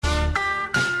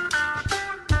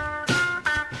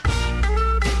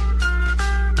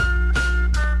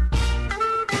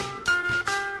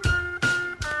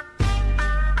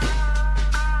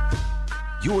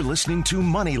You're listening to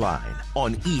Moneyline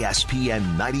on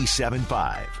ESPN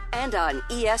 97.5. And on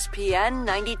ESPN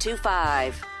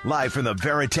 92.5. Live from the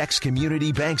Veritex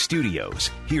Community Bank Studios,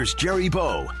 here's Jerry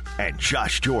Bow and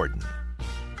Josh Jordan.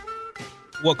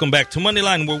 Welcome back to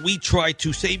Moneyline, where we try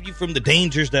to save you from the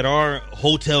dangers that are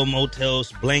hotel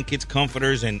motels, blankets,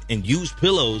 comforters, and used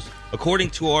pillows. According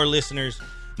to our listeners,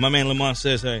 my man Lamont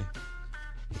says, hey,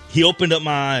 he opened up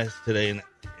my eyes today.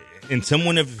 And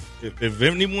someone, if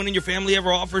anyone in your family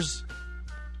ever offers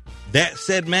that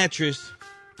said mattress,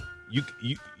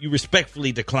 you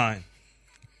respectfully decline,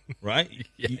 right?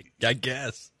 Yeah, I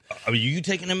guess. I mean, you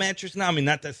taking a mattress now? I mean,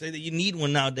 not to say that you need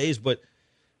one nowadays, but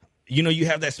you know, you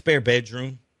have that spare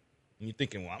bedroom, and you're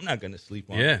thinking, well, I'm not going to sleep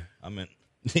on it. I mean,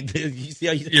 you see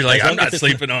how you're like, I'm not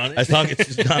sleeping on it. As long as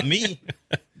it's not me.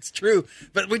 It's true.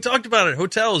 But we talked about it.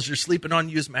 Hotels, you're sleeping on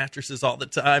used mattresses all the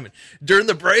time. And during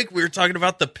the break, we were talking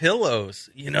about the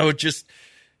pillows. You know, just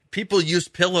people use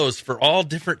pillows for all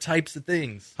different types of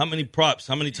things. How many props?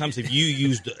 How many times have you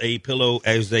used a pillow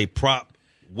as a prop,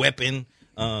 weapon,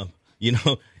 you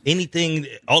know, anything,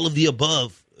 all of the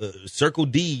above? Circle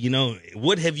D, you know,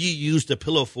 what have you used a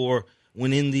pillow for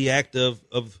when in the act of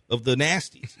the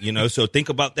nasties, you know? So think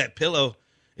about that pillow.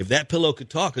 If that pillow could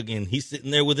talk again, he's sitting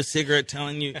there with a cigarette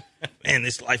telling you, man,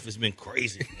 this life has been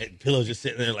crazy. That pillow's just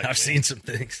sitting there like, I've seen some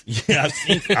things. Yeah, I've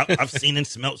seen and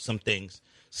smelt some things.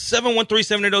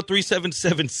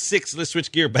 713-780-3776. Let's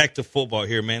switch gear back to football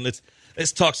here, man.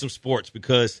 Let's talk some sports,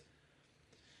 because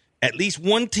at least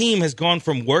one team has gone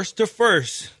from worst to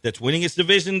first that's winning its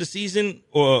division the season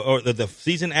or the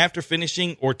season after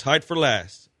finishing or tied for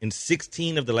last in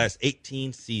 16 of the last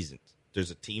 18 seasons. There's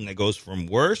a team that goes from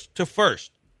worst to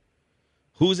first.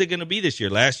 Who is it going to be this year?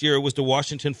 Last year it was the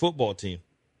Washington football team.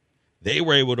 They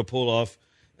were able to pull off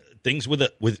things with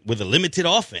a limited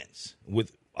offense.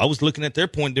 I was looking at their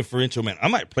point differential, man. I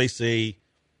might place a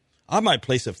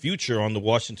future on the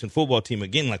Washington football team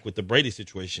again, like with the Brady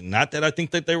situation. Not that I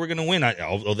think that they were going to win,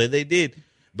 although they did.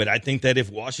 But I think that if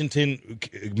Washington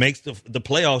makes the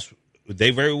playoffs,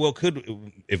 they very well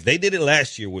could. If they did it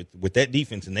last year with that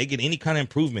defense and they get any kind of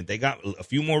improvement, they got a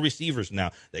few more receivers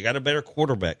now. They got a better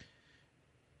quarterback.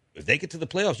 If they get to the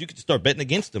playoffs, you could start betting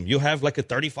against them. You'll have like a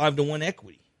 35-1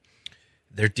 equity.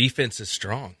 Their defense is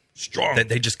strong.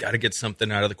 They just got to get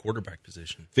something out of the quarterback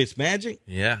position. Fitzmagic?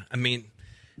 Yeah. I mean,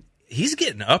 he's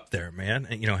getting up there, man.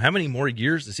 And, you know, how many more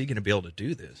years is he going to be able to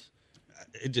do this?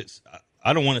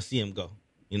 I don't want to see him go.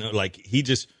 You know, like you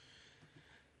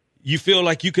feel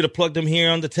like you could have plugged him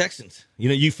here on the Texans. You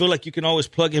know, you feel like you can always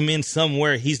plug him in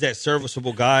somewhere. He's that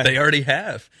serviceable guy. They already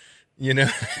have. You know,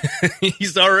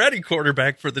 he's already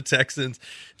quarterback for the Texans.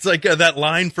 It's like that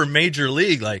line from Major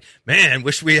League, like, man,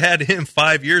 wish we had him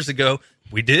 5 years ago.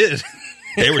 We did.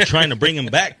 They were trying to bring him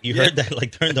back. You heard that,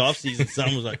 like, during the offseason,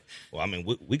 someone was like, well, I mean,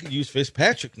 we could use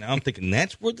Fitzpatrick now. I'm thinking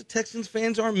that's where the Texans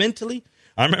fans are mentally.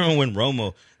 I remember when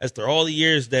Romo, after all the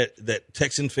years that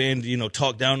Texan fans, you know,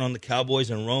 talked down on the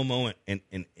Cowboys and Romo and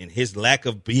his lack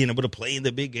of being able to play in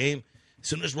the big game. As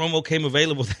soon as Romo came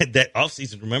available that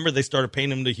offseason, remember they started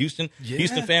paying him to Houston? Yeah.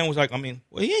 Houston fan was like, I mean,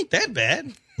 well, he ain't that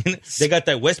bad. They got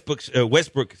that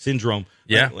Westbrook syndrome.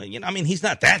 Yeah. Like, well, you know, I mean, he's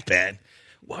not that bad.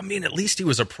 Well, I mean, at least he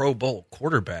was a Pro Bowl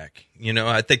quarterback. You know,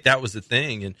 I think that was the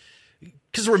thing. And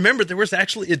because remember, there was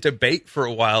actually a debate for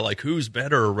a while, like who's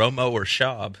better, Romo or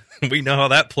Schaub. We know how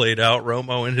that played out.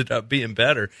 Romo ended up being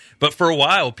better. But for a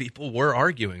while, people were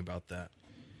arguing about that.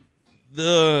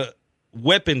 The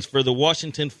weapons for the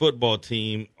Washington football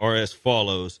team are as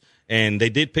follows, and they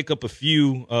did pick up a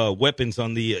few weapons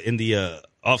in the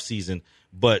offseason,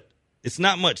 but it's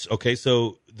not much. Okay,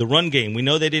 so the run game, we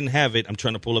know they didn't have it. I'm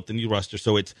trying to pull up the new roster.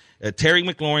 So it's Terry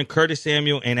McLaurin, Curtis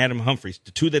Samuel, and Adam Humphries.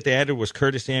 The two that they added was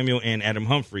Curtis Samuel and Adam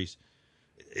Humphries.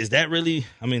 Is that really,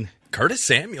 I mean... Curtis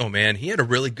Samuel, man, he had a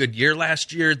really good year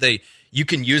last year. You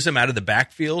can use him out of the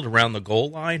backfield around the goal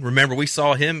line. Remember, we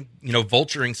saw him, you know,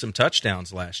 vulturing some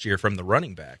touchdowns last year from the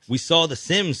running backs. We saw the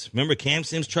Sims. Remember, Cam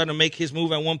Sims tried to make his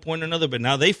move at one point or another, but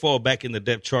now they fall back in the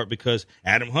depth chart because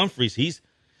Adam Humphries,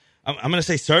 I'm going to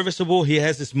say serviceable. He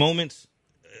has his moments.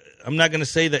 I'm not going to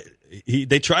say that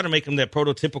they try to make him that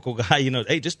prototypical guy, you know,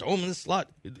 hey, just throw him in the slot.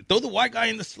 Throw the white guy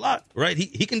in the slot, right?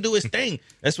 He can do his thing.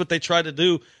 That's what they try to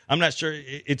do. I'm not sure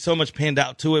it's so much panned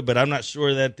out to it, but I'm not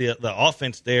sure that the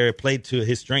offense there played to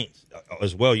his strengths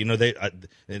as well. You know,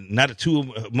 not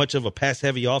too much of a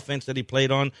pass-heavy offense that he played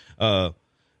on.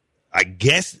 I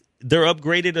guess they're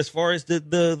upgraded as far as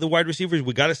the wide receivers.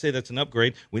 We got to say that's an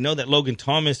upgrade. We know that Logan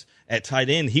Thomas at tight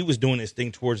end, he was doing his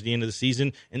thing towards the end of the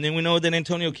season. And then we know that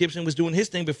Antonio Gibson was doing his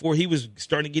thing before he was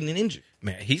starting getting injured.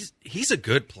 Man, he's a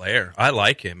good player. I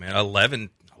like him, man. 11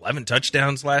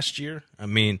 touchdowns last year. I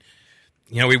mean,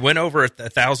 We went over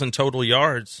 1,000 total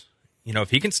yards.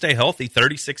 If he can stay healthy,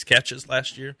 36 catches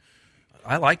last year,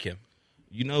 I like him.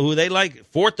 You know who they like?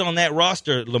 Fourth on that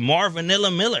roster, Lamar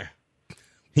Vanilla Miller.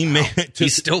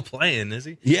 He's still playing, is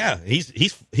he? Yeah,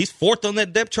 he's fourth on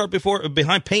that depth chart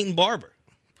behind Peyton Barber.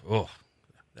 Oh,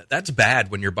 that's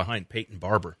bad when you're behind Peyton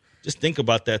Barber. Just think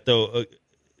about that, though.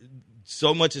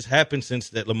 So much has happened since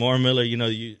that Lamar Miller,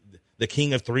 the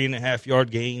king of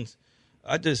 3.5-yard gains.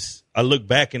 I look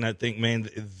back and I think, man,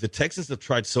 the Texans have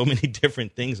tried so many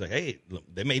different things. Like, hey,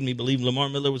 they made me believe Lamar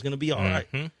Miller was going to be all right.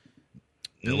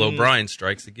 Bill O'Brien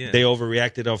strikes again. They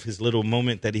overreacted off his little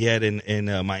moment that he had in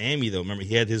Miami, though. Remember,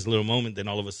 he had his little moment, then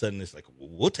all of a sudden it's like,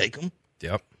 we'll take him.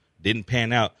 Yep. Didn't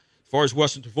pan out. As far as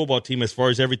Washington football team, as far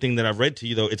as everything that I've read to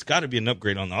you, though, it's got to be an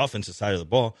upgrade on the offensive side of the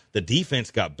ball. The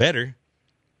defense got better.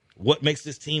 What makes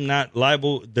this team not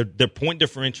liable? Their point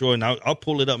differential, and I'll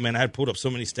pull it up, man. I had pulled up so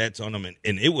many stats on them,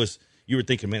 and it was, you were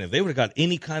thinking, man, if they would have got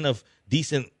any kind of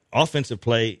decent offensive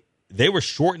play, they were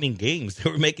shortening games.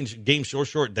 They were making games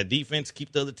short. The defense,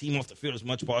 keep the other team off the field as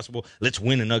much as possible. Let's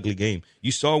win an ugly game.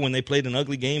 You saw when they played an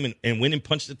ugly game and went and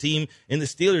punched the team in the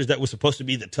Steelers that was supposed to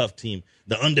be the tough team,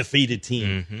 the undefeated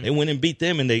team. They went and beat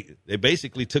them, and they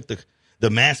basically took the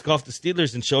mask off the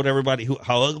Steelers and showed everybody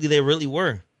how ugly they really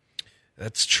were.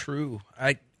 That's true.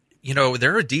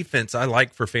 They're a defense I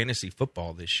like for fantasy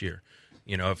football this year.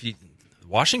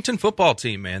 Washington football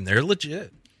team, man, they're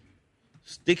legit.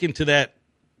 Sticking to that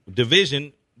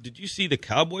division, did you see the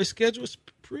Cowboys' schedule? It's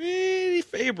pretty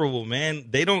favorable, man.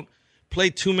 They don't play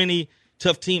too many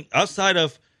tough teams outside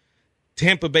of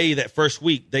Tampa Bay that first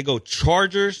week. They go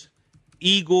Chargers,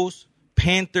 Eagles,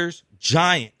 Panthers,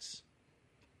 Giants,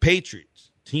 Patriots.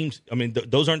 Teams, I mean,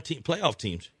 those aren't playoff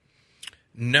teams.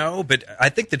 No, but I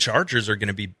think the Chargers are going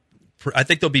to be – I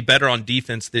think they'll be better on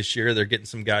defense this year. They're getting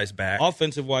some guys back.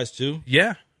 Offensive-wise, too.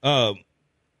 Yeah.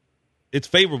 It's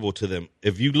favorable to them.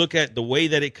 If you look at the way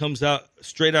that it comes out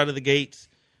straight out of the gates,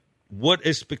 what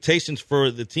expectations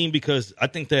for the team? Because I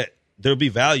think that there'll be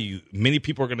value. Many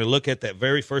people are going to look at that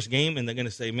very first game, and they're going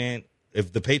to say, man,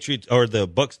 if the Patriots or the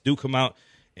Bucs do come out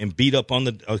and beat up on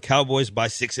the Cowboys by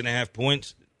 6.5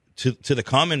 points, to the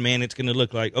common man, it's going to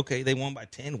look like, okay, they won by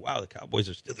 10. Wow, the Cowboys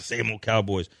are still the same old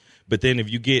Cowboys. But then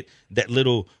if you get that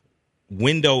little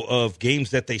window of games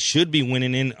that they should be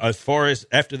winning in, as far as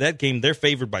after that game, they're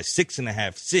favored by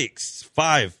 6.5, 6,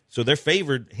 5. So they're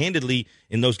favored handedly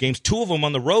in those games. 2 of them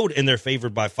on the road, and they're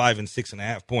favored by 5 and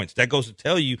 6.5 points. That goes to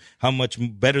tell you how much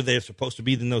better they're supposed to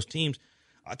be than those teams.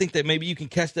 I think that maybe you can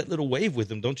catch that little wave with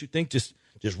them, don't you think? Just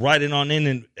ride it on in,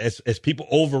 and as people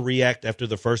overreact after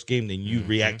the first game, then you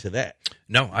react to that.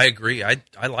 No, I agree.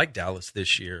 I like Dallas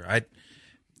this year.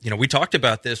 We talked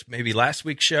about this maybe last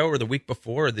week's show or the week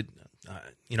before. That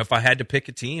if I had to pick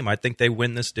a team, I think they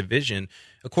win this division.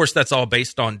 Of course, that's all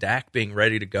based on Dak being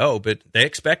ready to go, but they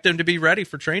expect him to be ready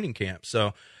for training camp.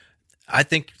 So I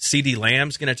think CeeDee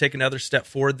Lamb's going to take another step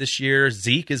forward this year.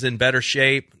 Zeke is in better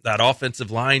shape. That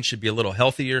offensive line should be a little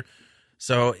healthier.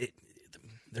 So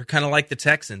they're kind of like the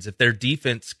Texans. If their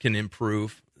defense can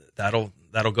improve, that'll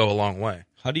go a long way.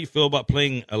 How do you feel about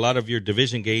playing a lot of your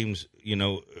division games,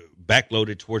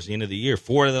 backloaded towards the end of the year?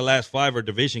 4 of the last 5 are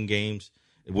division games.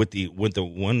 With the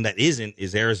one that isn't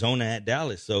is Arizona at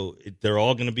Dallas. So they're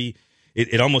all going to be.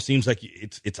 It almost seems like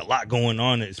it's a lot going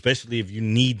on, especially if you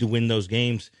need to win those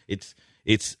games.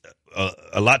 It's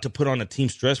a lot to put on a team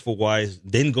stressful wise,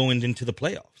 then going into the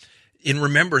playoffs. And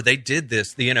remember, they did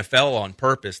this, the NFL, on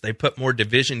purpose. They put more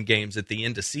division games at the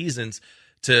end of seasons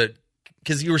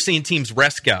because you were seeing teams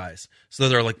rest guys. So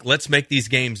they're like, let's make these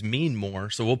games mean more,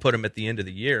 so we'll put them at the end of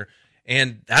the year.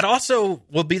 And that also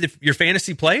will be your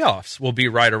fantasy playoffs will be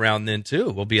right around then,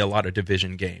 too. Will be a lot of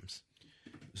division games.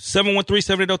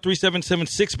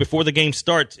 713-780-3776 before the game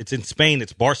starts. It's in Spain.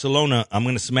 It's Barcelona. I'm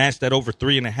going to smash that over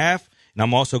 3.5, and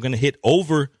I'm also going to hit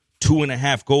over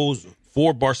 2.5 goals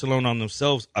for Barcelona on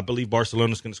themselves. I believe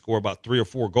Barcelona's going to score about 3 or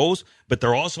 4 goals, but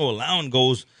they're also allowing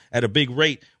goals at a big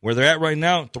rate. Where they're at right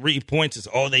now, 3 points is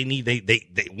all they need.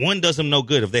 They one does them no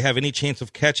good. If they have any chance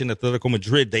of catching Atletico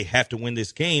Madrid, they have to win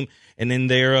this game. And then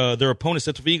their opponent,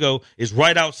 Celta Vigo, is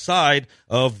right outside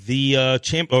of the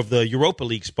of the Europa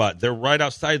League spot. They're right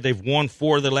outside. They've won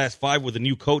 4 of the last 5 with a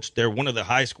new coach. They're one of the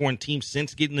highest scoring teams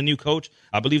since getting the new coach.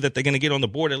 I believe that they're going to get on the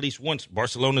board at least once.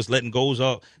 Barcelona's letting goals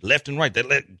out left and right. They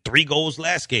let 3 goals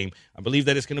last game. I believe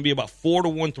that it's going to be about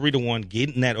 4-1, 3-1,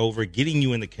 getting that over, getting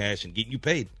you in the cash, and getting you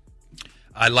paid.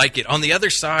 I like it. On the other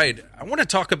side, I want to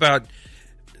talk about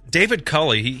David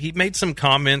Culley. He made some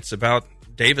comments about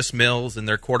Davis Mills and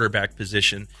their quarterback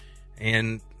position,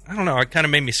 and I don't know, it kind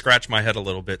of made me scratch my head a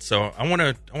little bit. So I want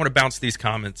to bounce these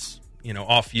comments,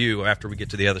 off you after we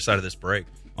get to the other side of this break.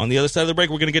 On the other side of the break,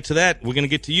 we're going to get to that. We're going to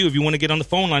get to you. If you want to get on the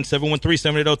phone line,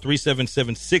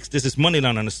 713-780-3776. This is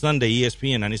Moneyline on a Sunday,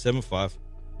 ESPN 97.5.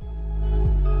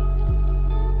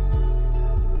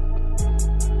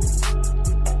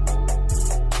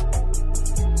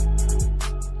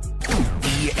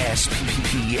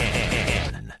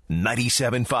 ESPN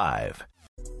 97.5.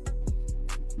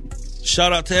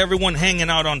 Shout out to everyone hanging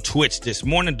out on Twitch this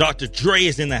morning. Dr. Dre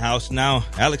is in the house now.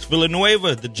 Alex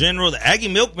Villanueva, the general, the Aggie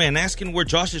Milkman, asking where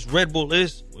Josh's Red Bull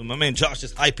is. Well, my man Josh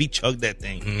is hype. He chugged that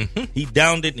thing. Mm-hmm. He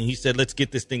downed it, and he said, let's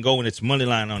get this thing going. It's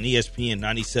Moneyline on ESPN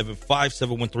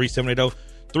 97.5,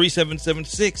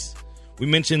 713-780-3776. We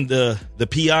mentioned the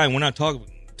PI, and we're not talking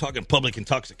public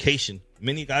intoxication.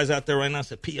 Many guys out there right now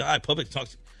said PI, public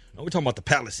intoxication. No, we're talking about the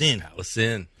Palace Inn. Palace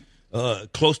Inn.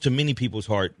 Close to many people's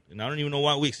heart. And I don't even know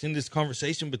why we extend this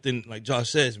conversation, but then, like Josh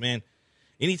says, man,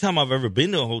 anytime I've ever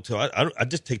been to a hotel, I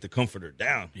just take the comforter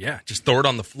down. Yeah, just throw it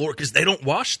on the floor because they don't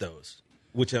wash those.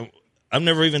 Which I've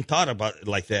never even thought about it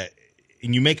like that.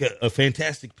 And you make a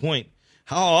fantastic point.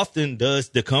 How often does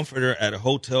the comforter at a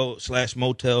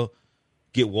hotel/motel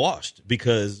get washed?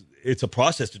 Because it's a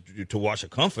process to wash a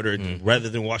comforter rather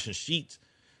than washing sheets.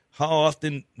 How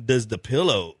often does the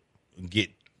pillow get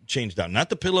changed out? Not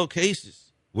the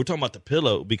pillowcases. We're talking about the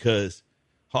pillow, because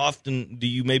how often do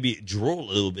you maybe drool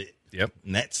a little bit? Yep.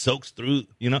 And that soaks through,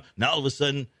 Now all of a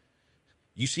sudden,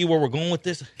 you see where we're going with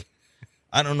this?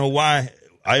 I don't know why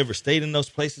I ever stayed in those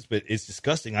places, but it's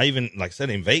disgusting. I even, like I said,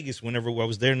 in Vegas, whenever I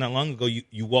was there not long ago,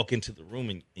 you walk into the room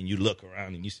and you look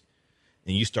around and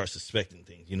you start suspecting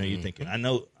things. You're thinking, I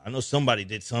know somebody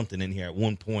did something in here at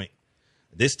one point.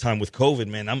 This time with COVID,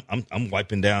 man, I'm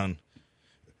wiping down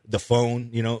the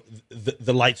phone,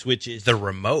 the light switches, the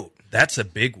remote. That's a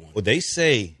big one. Well, they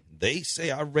say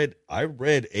I read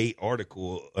an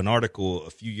article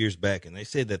a few years back, and they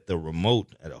said that the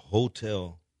remote at a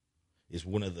hotel is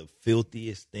one of the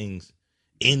filthiest things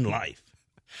in life.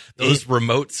 Those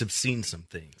remotes have seen some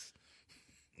things.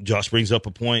 Josh brings up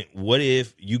a point. What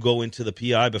if you go into the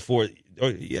PI before?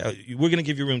 We're going to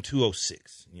give you room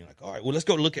 206. And you're like, all right, well, let's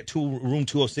go look at room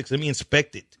 206. Let me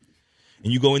inspect it.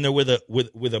 And you go in there with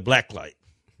a black light.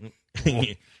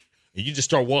 And you just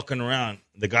start walking around.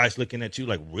 The guy's looking at you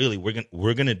like, really?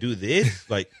 We're gonna do this?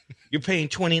 Like, you're paying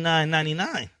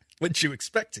 $29.99. What'd you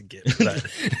expect to get?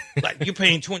 Like you're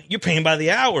paying by the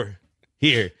hour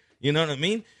here. You know what I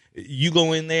mean? You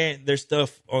go in there. There's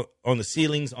stuff on the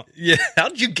ceilings. Yeah,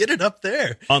 how'd you get it up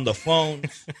there? On the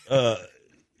phones. All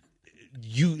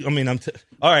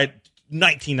right.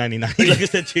 $19.99. He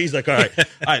looks at you. He's like, all right,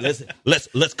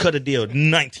 let's cut a deal.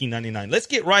 $19.99. Let's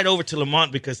get right over to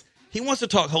Lamont, because he wants to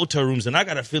talk hotel rooms, and I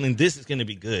got a feeling this is going to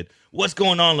be good. What's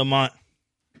going on, Lamont?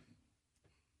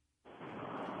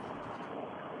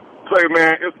 Say,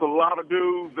 man, it's a lot of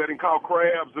dudes that can call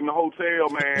crabs in the hotel,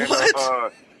 man.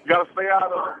 What? You got to stay out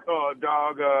of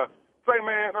dog. Say,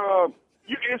 man,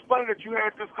 it's funny that you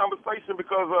had this conversation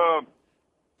because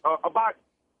about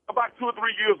 2 or 3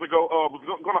 years ago, was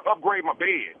going to upgrade my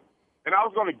bed, and I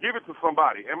was going to give it to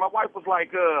somebody, and my wife was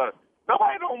like,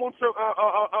 nobody don't want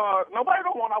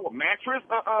our mattress.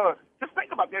 Just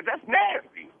think about that. That's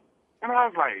nasty. And I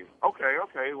was like, okay,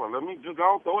 well, let me just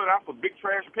go and throw it out for big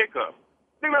trash pickup.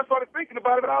 Then I started thinking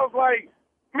about it, and I was like,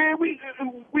 man, we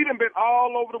done been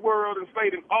all over the world and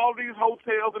stayed in all these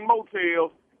hotels and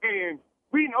motels, and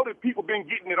we know that people been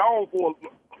getting it on for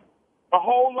a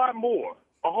whole lot more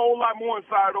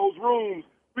inside those rooms.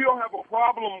 We don't have a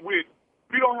problem with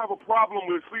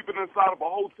sleeping inside of a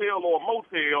hotel or a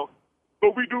motel,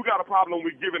 but we do got a problem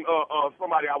with giving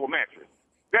somebody our mattress.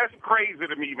 That's crazy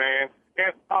to me, man.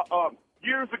 And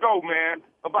years ago, man,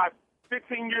 about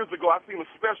 15 years ago, I seen a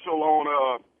special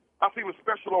on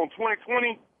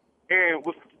 2020, and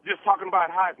was just talking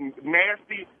about how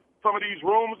nasty some of these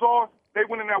rooms are. They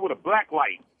went in there with a black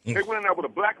light. Say,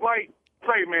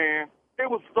 man, it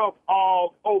was stuff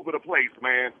all over the place,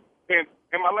 man. And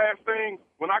my last thing,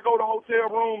 when I go to hotel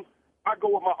rooms, I go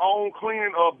with my own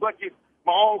cleaning bucket,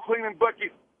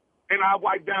 and I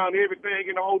wipe down everything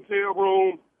in the hotel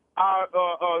room. I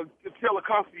tell a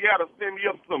concierge to send me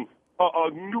up some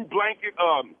new blanket,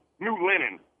 new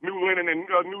linen,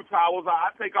 and new towels. I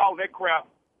take all that crap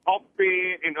off the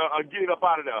bed and get it up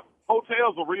out of there.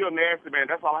 Hotels are real nasty, man.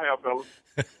 That's all I have, fellas.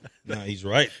 No, he's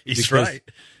right. He's right.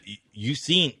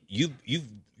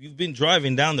 You've been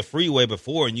driving down the freeway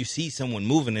before, and you see someone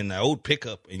moving in that old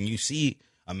pickup, and you see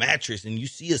a mattress, and you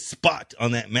see a spot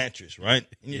on that mattress, right?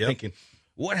 And you're thinking,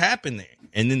 what happened there?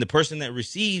 And then the person that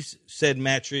receives said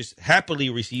mattress happily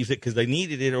receives it because they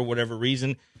needed it or whatever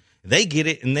reason. They get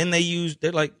it, and then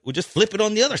they're like, well, just flip it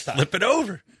on the other side. Flip it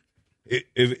over.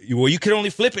 You can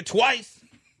only flip it twice.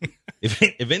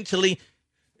 Eventually,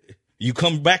 you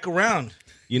come back around.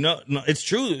 No, it's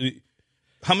true.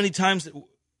 How many times,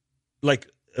 like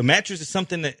a mattress is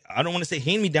something that I don't want to say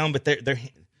hand me down, but they're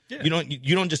yeah.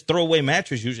 You don't just throw away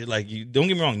mattress usually. Like don't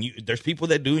get me wrong, there's people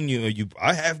that do, and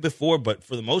I have before, but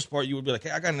for the most part, you would be like,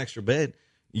 hey, I got an extra bed.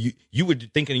 You were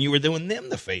thinking you were doing them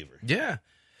the favor. Yeah,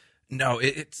 no,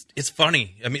 it's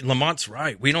funny. I mean, Lamont's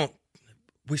right.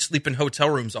 We sleep in hotel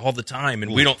rooms all the time,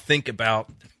 and we don't think about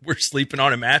we're sleeping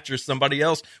on a mattress somebody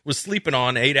else was sleeping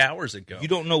on 8 hours ago. You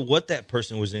don't know what that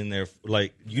person was in there.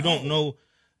 Like you don't know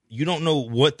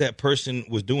what that person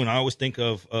was doing. I always think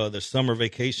of the summer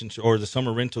vacation or the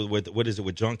summer rental with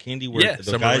with John Candy, where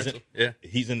the guy's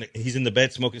he's in the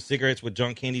bed smoking cigarettes with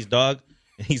John Candy's dog,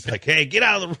 and he's like, "Hey, get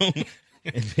out of the room!"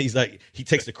 And he's like, he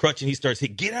takes the crutch and he starts, "Hey,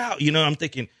 get out!" I'm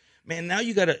thinking, man, now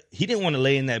you gotta. He didn't want to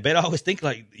lay in that bed. I always think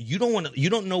like you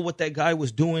don't know what that guy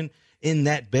was doing in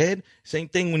that bed. Same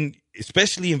thing when,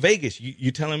 especially in Vegas,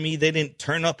 you telling me they didn't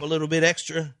turn up a little bit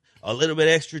extra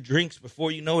drinks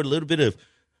before you know it, a little bit of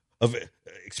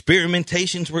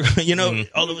experimentations were,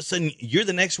 all of a sudden you're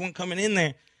the next one coming in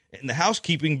there, and the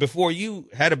housekeeping before you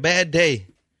had a bad day,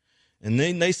 and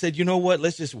then they said, you know what,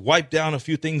 let's just wipe down a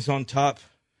few things on top.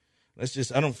 I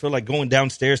don't feel like going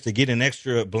downstairs to get an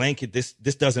extra blanket. This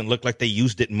doesn't look like they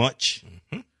used it much.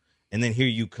 Mm-hmm. And then here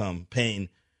you come paying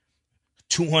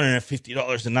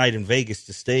 $250 a night in Vegas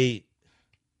to stay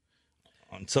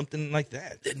on something like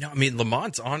that. No, I mean,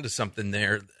 Lamont's onto something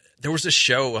there. There was a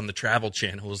show on the Travel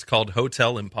Channel. It was called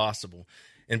Hotel Impossible.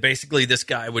 And basically this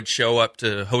guy would show up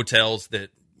to hotels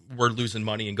that were losing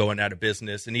money and going out of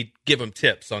business, and he'd give them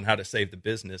tips on how to save the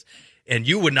business. And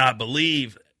you would not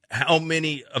believe how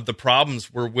many of the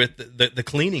problems were with the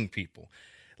cleaning people.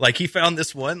 Like he found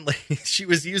this one, she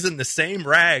was using the same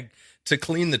rag to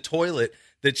clean the toilet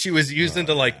that she was using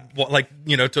to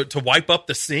to wipe up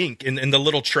the sink and the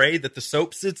little tray that the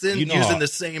soap sits in, using the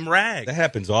same rag. That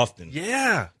happens often.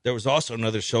 Yeah. There was also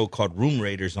another show called Room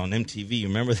Raiders on MTV. You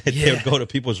remember that? They would go to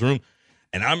people's room,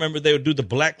 and I remember they would do the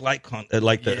black light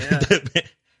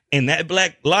and that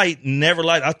black light never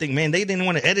light. I think, man, they didn't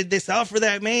want to edit this out for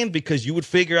that, man, because you would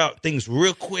figure out things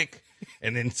real quick,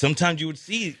 and then sometimes you would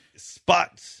see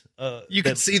spots. You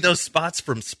could see those spots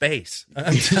from space.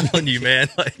 I'm telling you, man.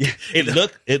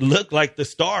 It looked like the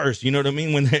stars. You know what I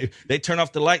mean? When they turn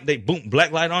off the light, they boom,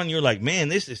 black light on. You're like,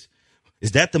 man, is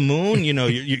that the moon?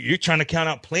 You're trying to count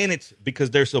out planets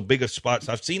because they're so big of spots.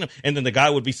 I've seen them, and then the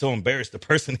guy would be so embarrassed. The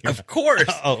person, of course,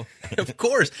 of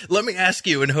course. Let me ask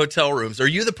you: in hotel rooms, are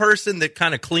you the person that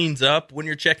kind of cleans up when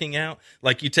you're checking out?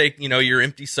 Like you take, your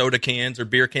empty soda cans or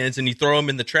beer cans and you throw them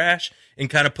in the trash and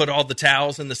kind of put all the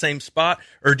towels in the same spot,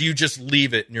 or do you just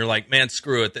leave it and you're like, man,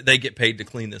 screw it, they get paid to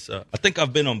clean this up? I think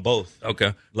I've been on both.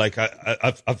 Okay, like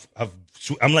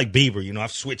I'm like Bieber,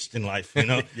 I've switched in life,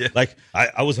 yeah. Like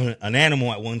I was an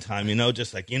animal at one time,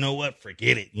 just like, what,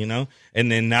 forget it,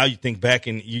 and then now you think back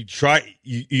and you try,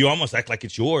 you almost act like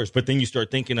it's yours, but then you start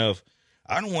thinking of,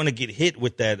 I don't want to get hit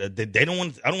with that. I don't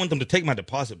want them to take my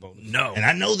deposit bonus. No. And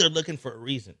I know they're looking for a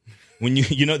reason. When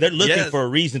they're looking for a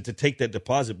reason to take that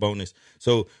deposit bonus.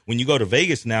 So when you go to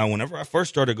Vegas now, whenever I first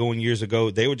started going years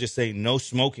ago, they would just say no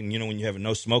smoking. When you have a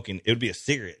no smoking, it would be a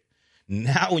cigarette.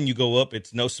 Now when you go up,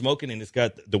 it's no smoking and it's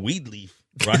got the weed leaf,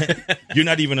 right? You're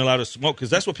not even allowed to smoke, because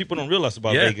that's what people don't realize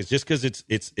about Vegas. Just because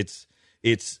it's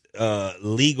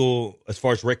legal as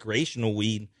far as recreational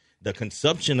weed, the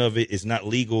consumption of it is not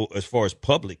legal as far as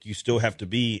public. You still have to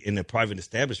be in a private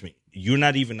establishment. You're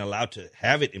not even allowed to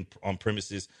have it on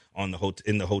premises in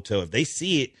the hotel. If they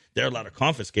see it, they're allowed to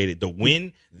confiscate it. The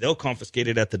win, they'll confiscate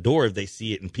it at the door if they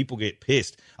see it, and people get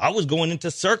pissed. I was going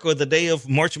into Circle the day of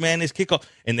March Madness kickoff,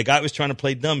 and the guy was trying to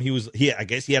play dumb. I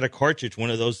guess he had a cartridge, one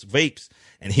of those vapes,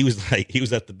 and he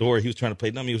was at the door. He was trying to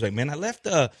play dumb. He was like, man, I left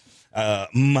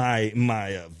my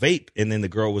vape, and then the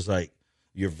girl was like,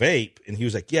 your vape? And he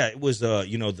was like, yeah, it was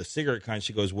the cigarette kind.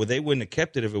 She goes, well, they wouldn't have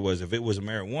kept it if it was a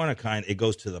marijuana kind. It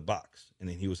goes to the box. And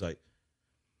then he was like,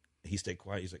 he stayed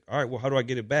quiet. He's like, all right, well, how do I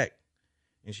get it back?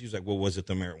 And she was like, well, was it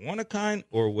the marijuana kind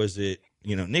or was it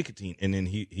nicotine? And then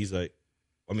he's like,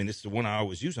 I mean, this is the one I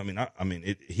always use.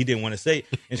 He didn't want to say it.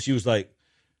 And she was like,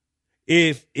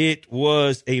 if it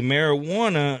was a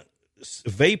marijuana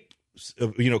vape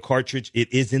cartridge,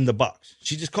 it is in the box.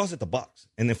 She just calls it the box.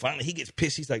 And then finally he gets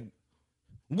pissed. He's like,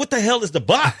 what the hell is the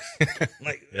box?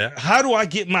 How do I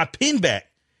get my pin back?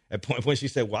 At point she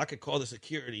said, well, I could call the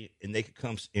security and they could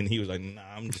come. And he was like, nah,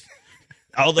 I'm just,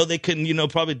 although they couldn't,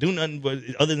 probably do nothing but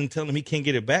other than telling him he can't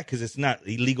get it back because it's not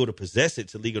illegal to possess it.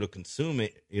 It's illegal to consume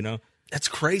it, That's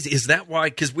crazy. Is that why?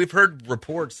 Because we've heard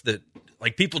reports that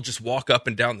Like, people just walk up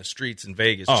and down the streets in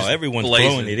Vegas. Oh, just everyone's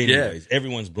blazing. blowing it anyways. Yeah.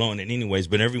 Everyone's blowing it anyways.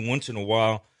 But every once in a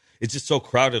while, it's just so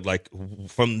crowded. Like,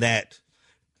 from that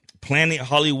Planet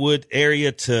Hollywood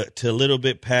area to a little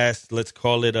bit past, let's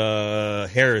call it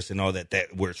Harris and all that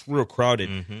where it's real crowded.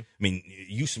 Mm-hmm. I mean,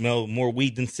 you smell more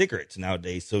weed than cigarettes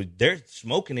nowadays. So they're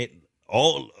smoking it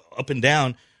all up and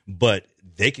down, but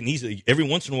they can easily, every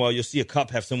once in a while, you'll see a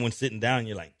cop have someone sitting down, and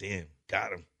you're like, damn,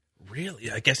 got him.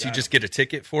 Really? I guess you just get a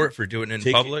ticket for it for doing it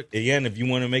in public? Yeah, and if you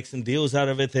want to make some deals out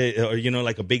of it, or,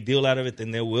 like a big deal out of it,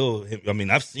 then they will. I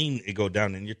mean, I've seen it go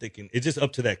down, and you're thinking, it's just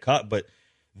up to that cop, but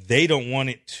they don't want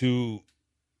it to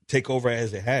take over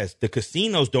as it has. The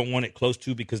casinos don't want it close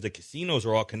to, because the casinos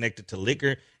are all connected to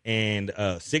liquor and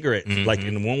cigarettes. Mm-hmm. Like,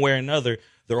 in one way or another,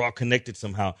 they're all connected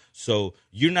somehow. So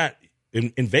you're not...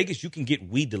 In Vegas, you can get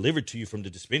weed delivered to you from the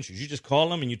dispensaries. You just call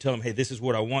them and you tell them, hey, this is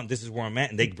what I want, this is where I'm at,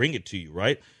 and they bring it to you,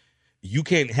 right? You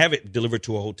can't have it delivered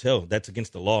to a hotel. That's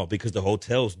against the law, because the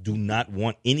hotels do not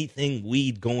want anything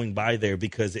weed going by there,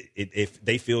 because if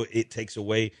they feel it takes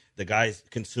away, the guys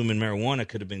consuming marijuana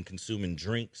could have been consuming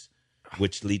drinks,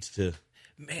 which leads to...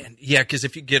 Man, yeah, because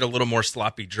if you get a little more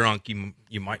sloppy drunk, you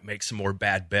might make some more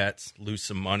bad bets, lose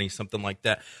some money, something like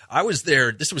that. I was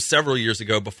there, this was several years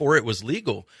ago, before it was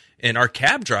legal, and our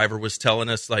cab driver was telling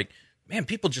us, like, man,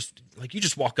 people just, like, you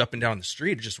just walk up and down the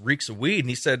street, it just reeks of weed. And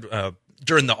he said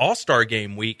during the All-Star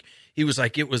Game week, he was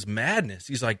like, it was madness.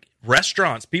 He's like,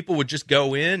 restaurants, people would just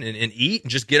go in and eat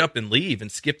and just get up and leave and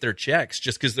skip their checks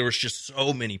just because there was just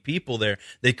so many people there.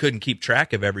 They couldn't keep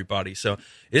track of everybody. So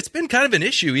it's been kind of an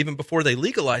issue even before they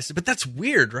legalized it. But that's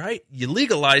weird, right? You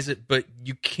legalize it, but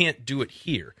you can't do it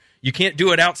here. You can't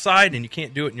do it outside, and you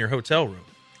can't do it in your hotel room.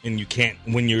 And you can't,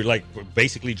 when you're like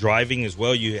basically driving as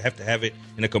well, you have to have it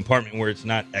in a compartment where it's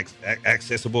not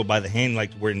accessible by the hand,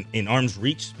 like we're in arm's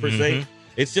reach per se.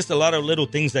 It's just a lot of little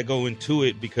things that go into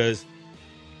it, because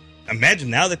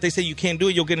imagine now that they say you can't do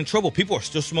it, you'll get in trouble. People are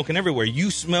still smoking everywhere. You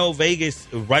smell Vegas,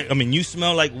 right? I mean, you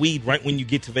smell like weed right when you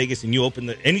get to Vegas, and you open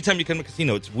anytime you come to a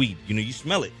casino, it's weed. You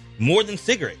smell it more than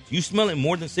cigarettes. You smell it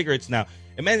more than cigarettes now.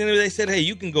 Imagine if they said, hey,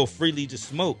 you can go freely just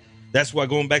smoke. That's why,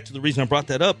 going back to the reason I brought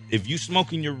that up, if you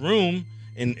smoke in your room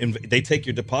and they take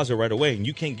your deposit right away, and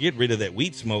you can't get rid of that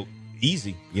weed smoke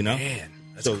easy, Man.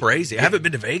 That's crazy. I haven't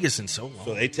been to Vegas in so long.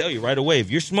 So they tell you right away, if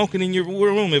you're smoking in your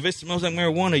room, if it smells like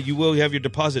marijuana, you will have your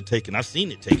deposit taken. I've seen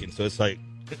it taken. So it's like,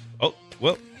 oh,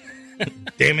 well,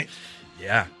 damn it.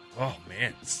 Yeah. Oh,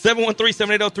 man.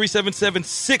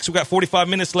 713-780-3776. We got 45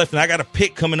 minutes left, and I got a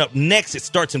pick coming up next. It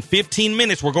starts in 15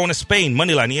 minutes. We're going to Spain.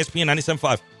 Moneyline, ESPN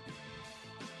 97.5.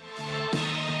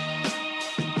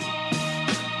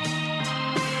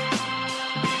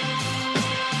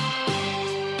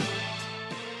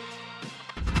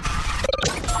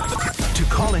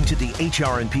 Call into the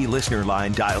HRNP listener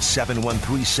line, dial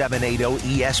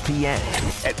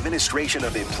 713-780-ESPN. Administration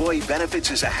of employee benefits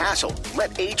is a hassle.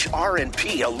 Let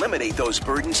HRNP eliminate those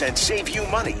burdens and save you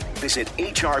money. Visit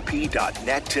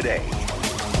hrp.net today.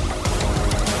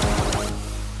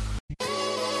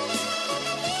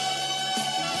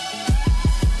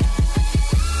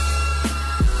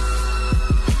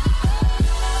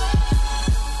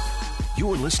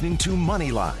 You're listening to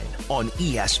Moneyline on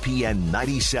ESPN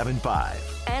 97.5.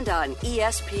 And on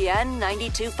ESPN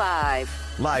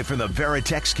 92.5. Live from the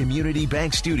Veritex Community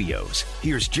Bank Studios,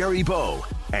 here's Jerry Bow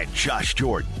and Josh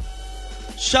Jordan.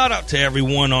 Shout out to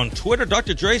everyone on Twitter.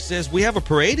 Dr. Dre says we have a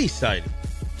Paredes sighting.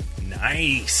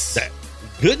 Nice.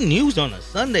 Good news on a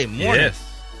Sunday morning.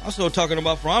 Yes. Also talking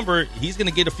about Fromber, he's going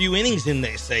to get a few innings in,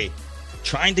 they say.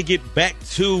 Trying to get back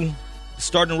to the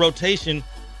starting rotation.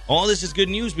 All this is good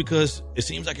news, because it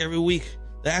seems like every week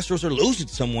the Astros are losing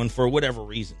someone for whatever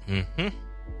reason. Mm-hmm.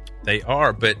 They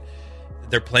are, but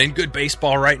they're playing good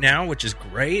baseball right now, which is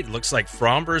great. It looks like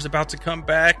Fromber is about to come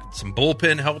back. Some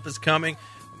bullpen help is coming.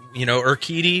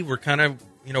 Urquidy, we're kind of,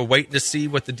 waiting to see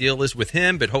what the deal is with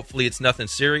him, but hopefully it's nothing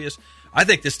serious. I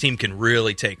think this team can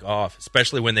really take off,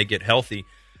 especially when they get healthy.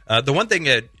 The one thing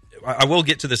that I will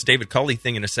get to this David Culley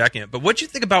thing in a second, but what do you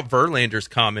think about Verlander's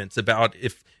comments about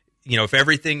if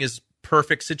everything is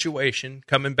perfect situation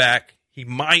coming back, he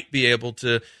might be able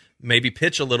to maybe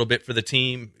pitch a little bit for the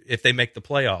team if they make the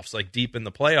playoffs, like deep in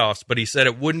the playoffs. But he said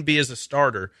it wouldn't be as a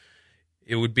starter.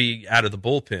 It would be out of the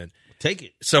bullpen. Take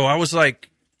it. So I was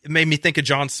like, it made me think of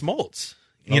John Smoltz.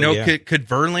 Could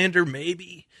Verlander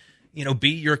maybe, be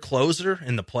your closer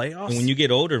in the playoffs? And when you get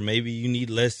older, maybe you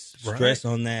need less stress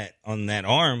on that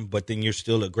arm, but then you're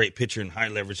still a great pitcher in high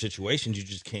leverage situations. You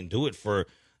just can't do it for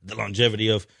the longevity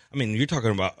of, you're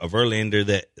talking about a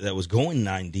Verlander that was going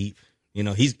 9 deep.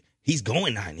 He's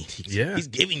going 9 innings. Yeah. He's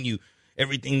giving you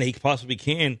everything that he possibly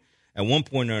can. at one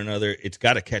point or another, it's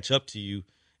got to catch up to you.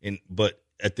 But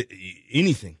at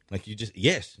anything, like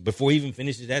yes, before he even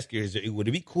finishes asking, would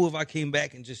it be cool if I came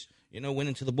back and just, went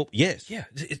into the book? Yes. Yeah,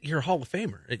 you're a Hall of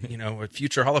Famer, a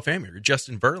future Hall of Famer, you're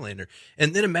Justin Verlander.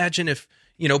 And then imagine if,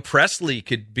 Presley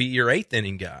could be your 8th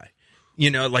inning guy.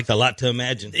 Like, it's a lot to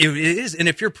imagine. It is. And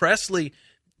if you're Presley,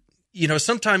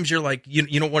 sometimes you're like,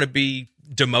 you don't want to be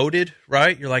demoted,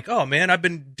 right? You're like, oh man, I've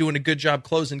been doing a good job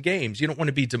closing games. You don't want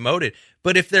to be demoted.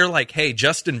 But if they're like, hey,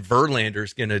 Justin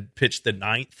Verlander's going to pitch the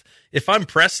 9th, if I'm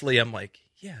Presley, I'm like,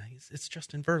 yeah, it's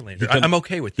Justin Verlander. I'm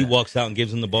okay with that. He walks out and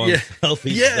gives him the ball himself.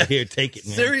 He's like, here, take it,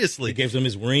 man. Seriously. He gives him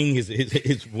his ring,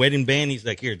 his wedding band. He's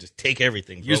like, here, just take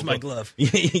everything. Use my glove.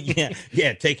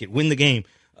 yeah, take it. Win the game.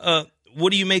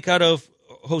 What do you make out of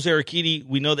Jose Urquidy?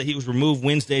 We know that he was removed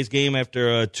Wednesday's game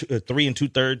after 3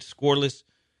 2/3 scoreless.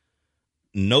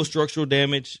 No structural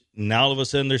damage. Now all of a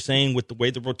sudden they're saying with the way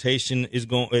the rotation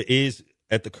is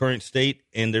at the current state,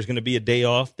 and there's going to be a day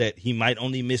off, that he might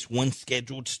only miss one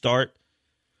scheduled start.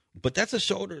 But that's a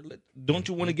shoulder. Don't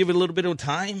you want to give it a little bit of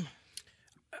time?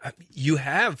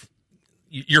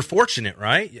 You're fortunate,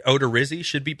 right? Odorizzi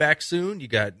should be back soon. You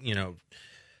got,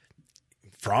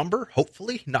 Fromber,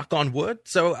 hopefully, knock on wood.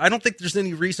 So I don't think there's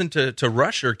any reason to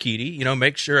rush Urquidy.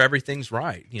 Make sure everything's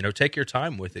right. Take your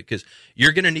time with it, because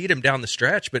you're going to need him down the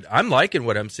stretch. But I'm liking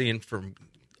what I'm seeing from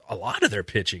a lot of their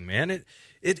pitching, man.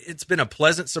 It's been a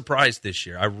pleasant surprise this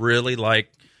year.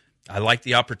 I like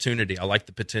the opportunity. I like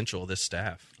the potential of this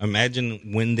staff.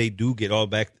 Imagine when they do get all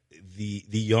back the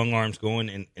young arms going,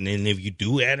 and then if you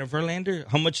do add a Verlander,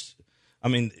 how much? I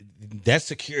mean, that's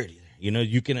security.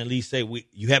 You can at least say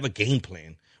you have a game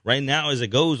plan. Right now, as it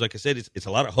goes, like I said, it's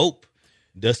a lot of hope.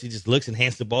 Dusty just looks and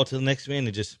hands the ball to the next man,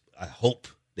 and I hope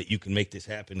that you can make this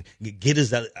happen. Get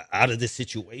us out of this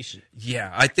situation.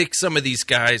 Yeah, I think some of these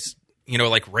guys,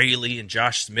 like Rayleigh and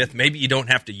Josh Smith, maybe you don't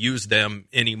have to use them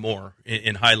anymore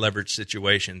in high leverage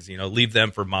situations. Leave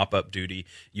them for mop up duty.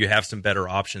 You have some better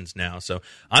options now. So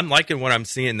I'm liking what I'm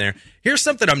seeing there. Here's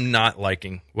something I'm not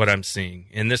liking what I'm seeing.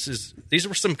 And these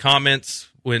were some comments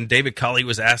when David Culley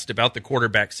was asked about the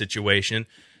quarterback situation.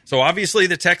 So obviously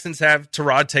the Texans have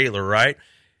Tyrod Taylor, right?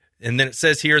 And then it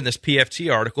says here in this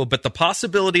PFT article, but the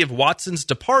possibility of Watson's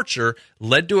departure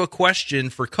led to a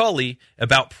question for Culley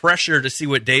about pressure to see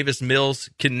what Davis Mills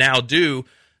can now do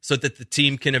so that the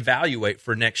team can evaluate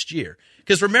for next year.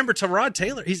 Because remember, Tyrod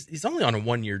Taylor, he's only on a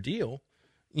 1-year deal,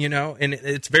 and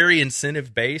it's very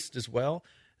incentive-based as well.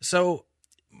 So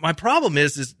my problem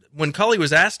is when Culley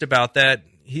was asked about that,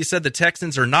 he said the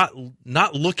Texans are not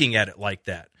looking at it like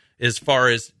that as far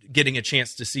as getting a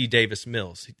chance to see Davis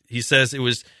Mills. He says it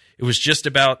was just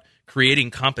about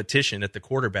creating competition at the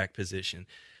quarterback position.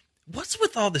 What's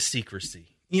with all the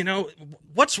secrecy?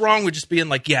 What's wrong with just being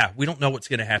like, yeah, we don't know what's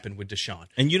going to happen with Deshaun.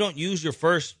 And you don't use your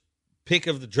first pick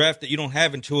of the draft that you don't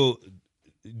have until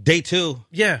day 2.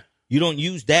 Yeah. You don't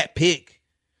use that pick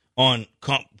on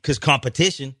because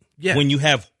competition when you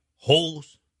have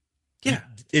holes. Yeah.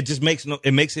 It just makes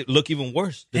it look even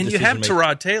worse. And you have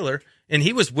Tyrod Taylor, and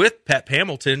he was with Pep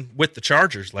Hamilton with the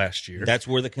Chargers last year. That's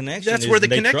where the connection is. That's where the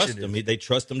connection is. They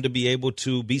trust him to be able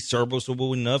to be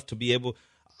serviceable enough to be able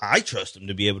 – I trust him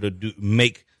to be able to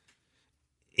make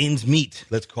ends meet,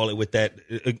 let's call it with that.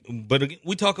 But again,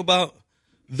 we talk about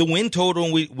the win total,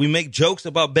 and we make jokes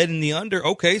about betting the under.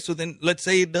 Okay, so then let's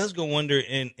say it does go under,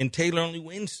 and Taylor only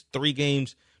wins 3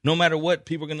 games. No matter what,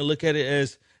 people are going to look at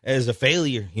it as a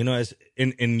failure,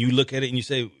 and you look at it and you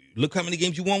say, look how many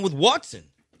games you won with Watson.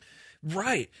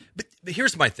 Right. But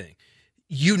here's my thing.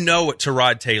 You know what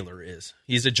Tyrod Taylor is.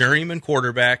 He's a journeyman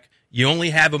quarterback. You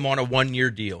only have him on a 1-year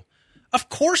deal. Of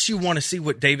course you want to see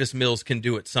what Davis Mills can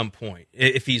do at some point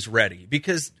if he's ready.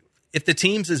 Because if the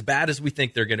team's as bad as we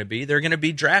think they're going to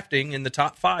be drafting in the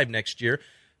top 5 next year,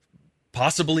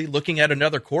 possibly looking at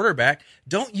another quarterback.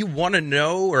 Don't you want to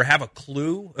know or have a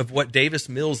clue of what Davis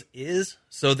Mills is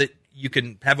so that you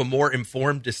can have a more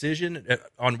informed decision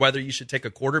on whether you should take a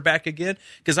quarterback again?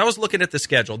 Because I was looking at the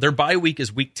schedule. Their bye week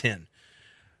is week 10.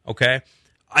 Okay?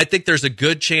 I think there's a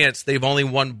good chance they've only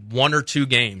won 1 or 2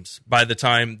 games by the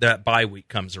time that bye week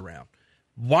comes around.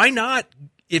 Why not,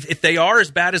 if they are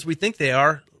as bad as we think they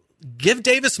are, give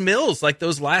Davis Mills like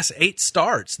those last 8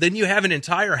 starts. Then you have an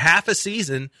entire half a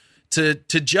season to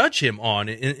judge him on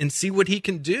and see what he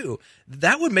can do.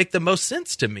 That would make the most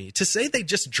sense to me. To say they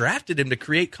just drafted him to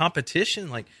create competition,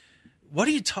 like, what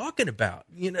are you talking about?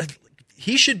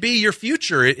 He should be your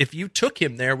future if you took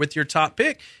him there with your top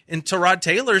pick. And Tyrod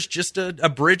Taylor's just a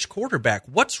bridge quarterback.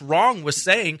 What's wrong with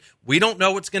saying we don't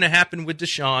know what's going to happen with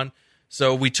Deshaun,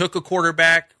 so we took a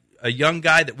quarterback a young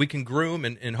guy that we can groom,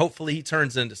 and hopefully he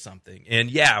turns into something. And,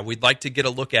 yeah, we'd like to get a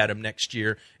look at him next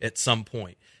year at some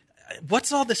point.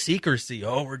 What's all the secrecy?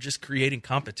 Oh, we're just creating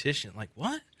competition. Like,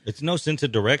 what? It's no sense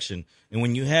of direction. And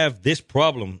when you have this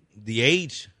problem, the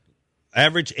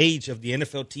average age of the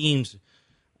NFL teams,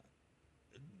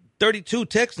 32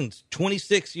 Texans,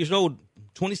 26 years old,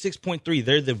 26.3.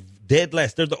 They're the dead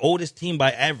last. They're the oldest team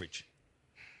by average.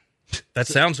 That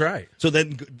sounds right. So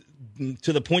then,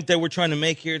 to the point that we're trying to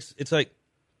make here, it's like,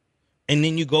 and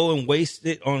then you go and waste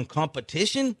it on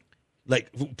competition, like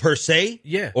per se?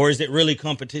 Yeah. Or is it really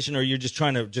competition, or you're just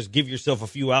trying to just give yourself a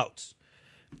few outs?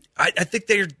 I think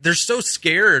they're so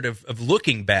scared of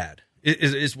looking bad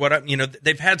is what I'm,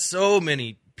 they've had so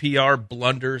many PR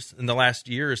blunders in the last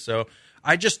year or so.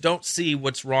 I just don't see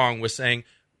what's wrong with saying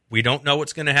we don't know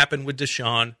what's going to happen with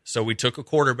Deshaun, so we took a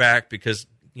quarterback because,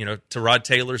 Tyrod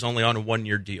Taylor's only on a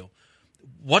 1-year deal.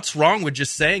 What's wrong with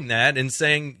just saying that and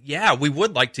saying, yeah, we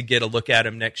would like to get a look at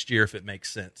him next year if it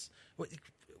makes sense?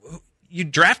 You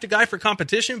draft a guy for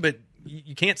competition, but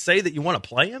you can't say that you want to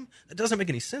play him? That doesn't make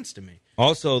any sense to me.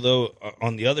 Also, though,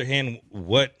 on the other hand,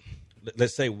 what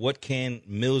can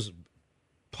Mills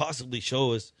possibly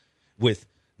show us with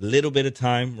little bit of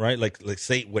time, right? Like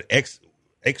say what X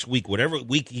week, whatever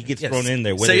week he gets thrown in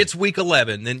there. Say it's week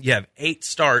 11, then you have 8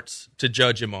 starts to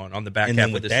judge him on the back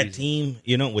half of the season. And with that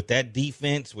team, with that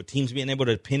defense, with teams being able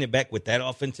to pin it back with that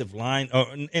offensive line,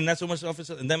 and not so much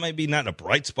offensive, and that might be not a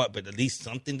bright spot, but at least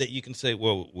something that you can say,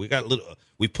 well,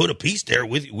 we put a piece there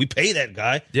with you. We pay that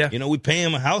guy. Yeah. We pay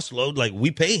him a house load, like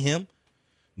we pay him,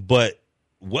 but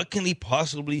what can he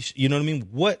possibly,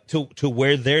 what to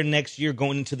where they're next year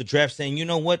going into the draft saying, you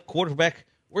know what, quarterback,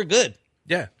 we're good.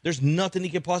 Yeah. There's nothing he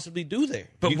could possibly do there.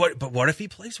 But what if he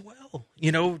plays well?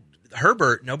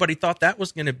 Herbert, nobody thought that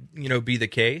was going to be the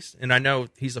case. And I know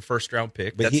he's a first-round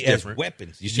pick. But that's he different. has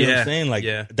weapons. You see what I'm saying? Like,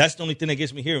 yeah. That's the only thing that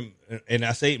gets me here. And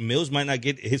I say Mills might not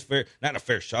get his not a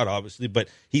fair shot, obviously, but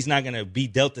he's not going to be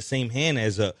dealt the same hand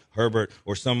as a Herbert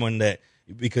or someone that,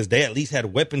 because they at least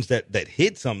had weapons that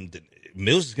hit something.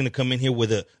 Mills is going to come in here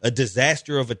with a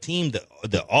disaster of a team.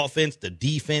 The offense, the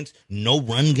defense, no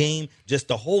run game. Just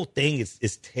the whole thing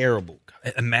is terrible.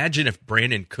 Imagine if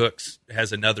Brandon Cooks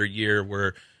has another year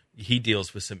where he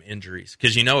deals with some injuries.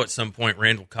 Because at some point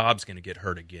Randall Cobb's going to get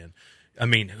hurt again. I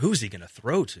mean, who's he going to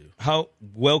throw to? How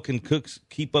well can Cooks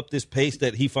keep up this pace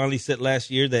that he finally set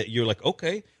last year that you're like,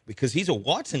 okay, because he's a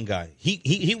Watson guy.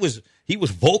 He was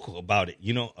vocal about it,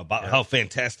 about how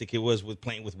fantastic it was with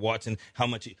playing with Watson, how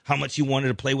much he wanted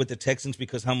to play with the Texans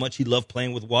because how much he loved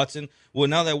playing with Watson. Well,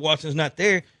 now that Watson's not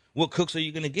there, what Cooks are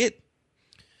you going to get?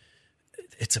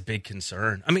 It's a big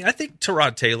concern. I mean, I think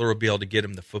Tyrod Taylor will be able to get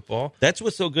him the football. That's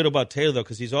what's so good about Taylor, though,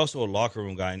 because he's also a locker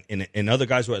room guy, and other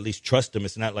guys will at least trust him.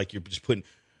 It's not like you're just putting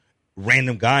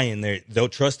random guy in there. They'll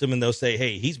trust him, and they'll say,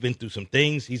 hey, he's been through some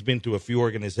things. He's been through a few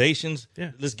organizations. Yeah.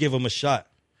 Let's give him a shot.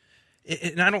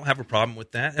 And I don't have a problem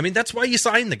with that. I mean, that's why you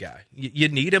sign the guy. You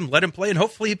need him, let him play, and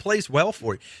hopefully he plays well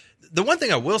for you. The one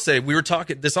thing I will say, we were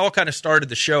talking, this all kind of started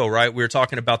the show, right? We were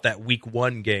talking about that week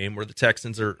 1 game where the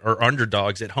Texans are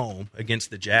underdogs at home against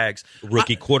the Jags.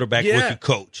 Rookie quarterback, rookie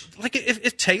coach. Like,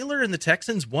 if Taylor and the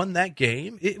Texans won that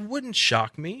game, it wouldn't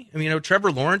shock me. I mean,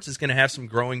 Trevor Lawrence is going to have some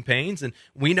growing pains, and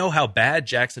we know how bad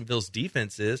Jacksonville's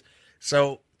defense is.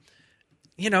 So,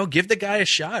 give the guy a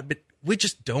shot, but we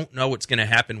just don't know what's going to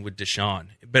happen with Deshaun.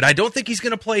 But I don't think he's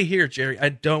going to play here, Jerry. I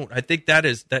don't. I think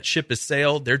that ship has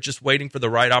sailed. They're just waiting for the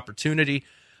right opportunity.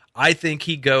 I think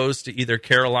he goes to either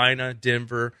Carolina,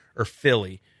 Denver, or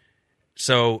Philly.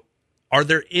 So are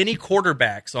there any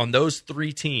quarterbacks on those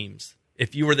 3 teams,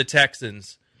 if you were the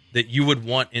Texans, that you would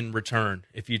want in return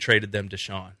if you traded them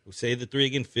Deshaun? We'll say the 3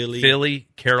 again, Philly,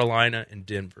 Carolina, and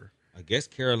Denver. I guess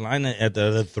Carolina at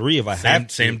the 3 if I have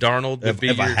to. Sam Darnold would be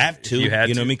if I have to. You know what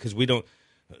I mean? Because we don't.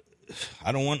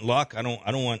 I don't want Locke. I don't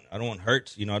want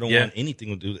Hurts. I don't want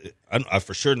anything to do. I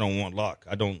for sure don't want Locke.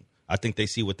 I think they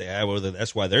see what they have.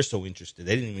 That's why they're so interested.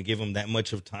 They didn't even give him that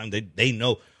much of time. They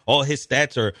know all his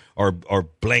stats are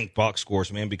blank box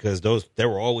scores, man. Because they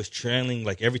were always trailing,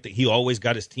 like everything. He always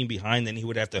got his team behind. Then he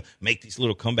would have to make these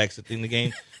little comebacks at the end of the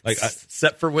game.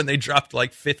 Except for when they dropped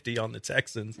like 50 on the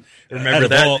Texans. Remember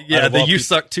that? The "you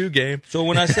suck too" game. So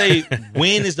when I say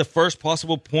when is the first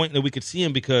possible point that we could see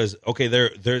him, because okay,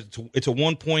 it's a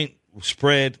 1-point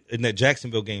spread in that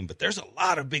Jacksonville game, but there's a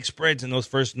lot of big spreads in those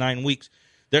first 9 weeks.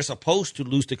 They're supposed to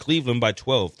lose to Cleveland by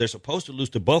 12. They're supposed to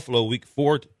lose to Buffalo week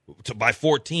 4 by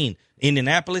 14.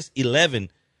 Indianapolis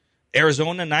 11.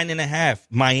 Arizona 9.5.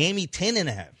 Miami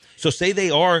 10.5. So say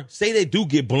they do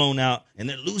get blown out and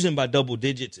they're losing by double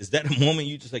digits. Is that a moment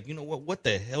you just like, what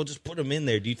the hell? Just put them in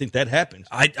there. Do you think that happens?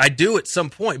 I do at some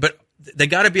point, but they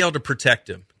got to be able to protect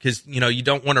him because, you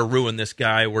don't want to ruin this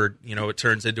guy where, it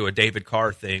turns into a David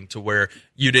Carr thing to where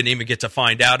you didn't even get to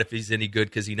find out if he's any good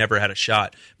because he never had a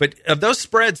shot. But of those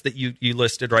spreads that you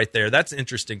listed right there, that's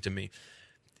interesting to me.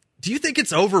 Do you think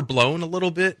it's overblown a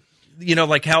little bit?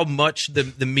 Like how much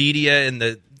the media and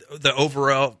the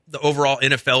overall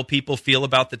NFL people feel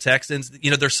about the Texans?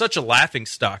 They're such a laughing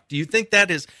stock. Do you think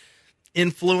that is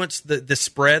influence the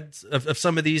spreads of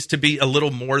some of these to be a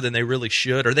little more than they really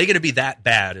should? Are they going to be that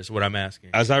bad is what I'm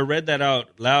asking. As I read that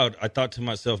out loud, I thought to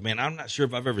myself, man, I'm not sure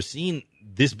if I've ever seen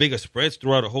this big of spreads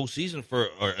throughout a whole season for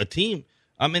a team.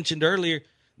 I mentioned earlier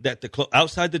that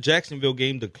outside the Jacksonville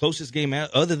game, the closest game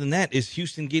other than that is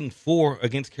Houston getting 4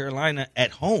 against Carolina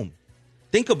at home.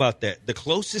 Think about that. The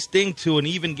closest thing to an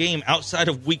even game outside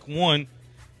of week 1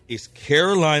 is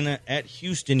Carolina at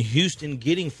Houston. Houston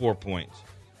getting 4 points.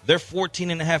 They're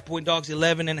 14.5-point dogs,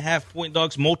 11.5-point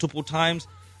dogs multiple times.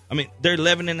 I mean, they're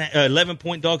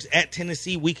 11-point dogs at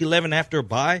Tennessee week 11 after a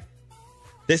bye.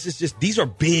 These are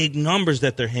big numbers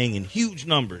that they're hanging, huge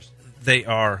numbers. They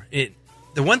are.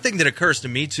 The one thing that occurs to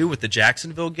me, too, with the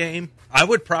Jacksonville game, I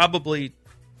would probably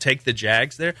take the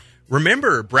Jags there.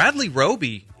 Remember, Bradley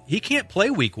Roby, he can't play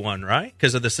week 1, right,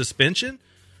 because of the suspension?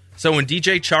 So when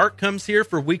DJ Chark comes here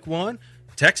for week 1,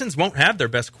 Texans won't have their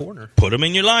best corner. Put him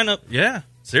in your lineup. Yeah.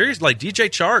 Seriously, like DJ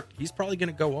Chark, he's probably going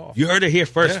to go off. You heard it here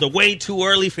first. Yeah. The way too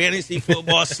early fantasy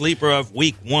football sleeper of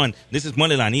week 1. This is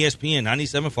Moneyline, ESPN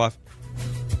 97.5.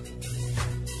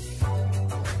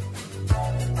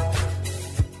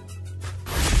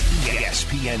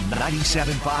 ESPN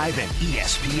 97.5 and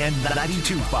ESPN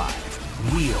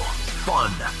 92.5. Real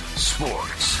fun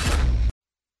sports.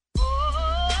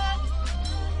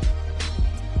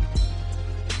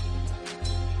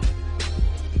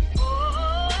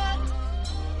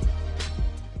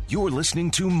 You're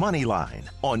listening to Moneyline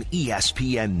on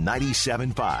ESPN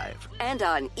 97.5. And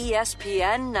on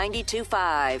ESPN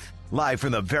 92.5. Live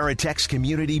from the Veritex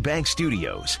Community Bank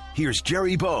Studios, here's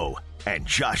Jerry Bow and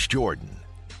Josh Jordan.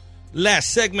 Last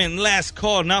segment, last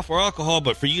call, not for alcohol,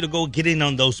 but for you to go get in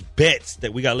on those bets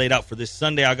that we got laid out for this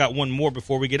Sunday. I got one more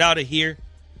before we get out of here.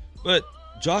 But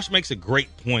Josh makes a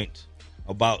great point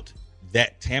about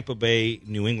that Tampa Bay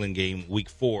New England game week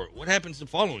 4. What happens the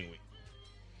following week?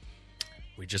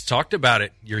 We just talked about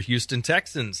it. Your Houston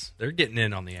Texans, they're getting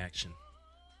in on the action.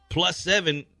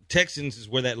 +7 Texans is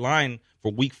where that line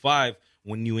for week 5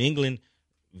 when New England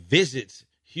visits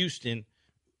Houston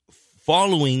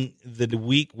following the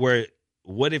week where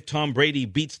what if Tom Brady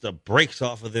beats the brakes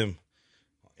off of them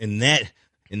in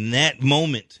that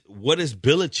moment? What is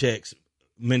Belichick's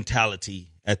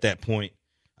mentality at that point?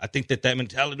 I think that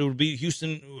mentality would be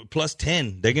Houston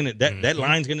 +10. They're gonna that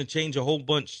line's gonna change a whole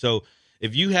bunch. So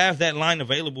if you have that line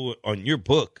available on your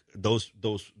book, those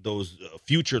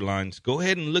future lines, go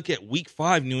ahead and look at week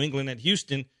 5, New England at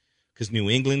Houston, because New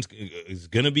England is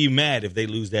going to be mad if they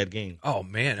lose that game. Oh,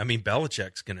 man. I mean,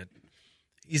 Belichick's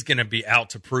he's going to be out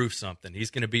to prove something.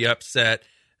 He's going to be upset.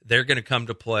 They're going to come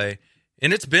to play.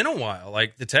 And it's been a while.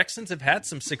 Like, the Texans have had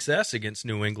some success against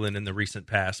New England in the recent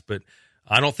past, but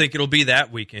I don't think it'll be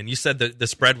that weekend. You said that the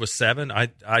spread was 7.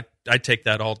 I'd take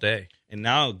that all day. And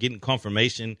now getting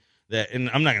confirmation that, and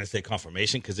I'm not going to say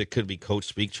confirmation because it could be coach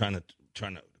speak trying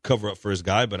to cover up for his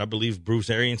guy, but I believe Bruce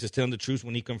Arians is telling the truth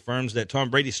when he confirms that Tom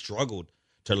Brady struggled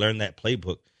to learn that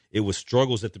playbook. It was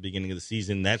struggles at the beginning of the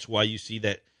season. That's why you see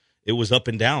that it was up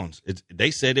and downs.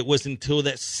 They said it was until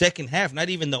that second half, not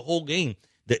even the whole game,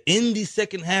 in the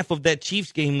second half of that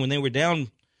Chiefs game when they were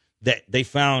down, that they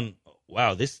found,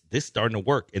 wow, this starting to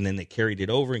work. And then they carried it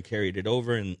over,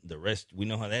 and the rest, we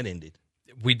know how that ended.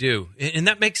 We do. And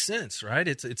that makes sense, right?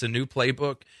 It's a new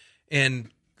playbook. And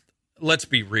let's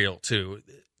be real, too.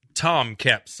 Tom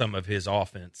kept some of his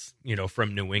offense,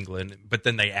 from New England, but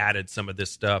then they added some of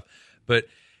this stuff. But,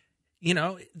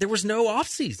 there was no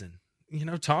offseason.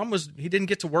 Tom he didn't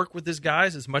get to work with his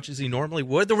guys as much as he normally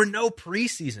would. There were no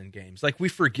preseason games. Like, we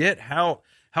forget how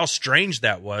strange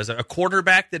that was. A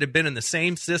quarterback that had been in the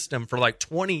same system for like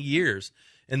 20 years,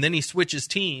 and then he switches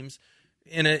teams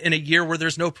in a year where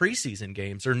there's no preseason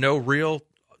games or no real,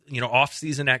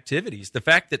 off-season activities. The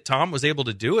fact that Tom was able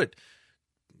to do it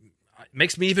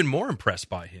makes me even more impressed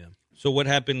by him. So what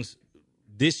happens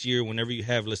this year whenever you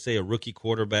have, let's say, a rookie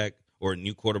quarterback or a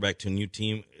new quarterback to a new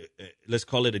team? Let's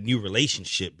call it a new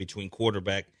relationship between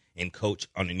quarterback and coach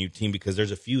on a new team, because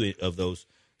there's a few of those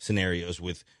scenarios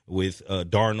with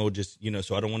Darnold, just,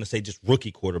 so I don't want to say just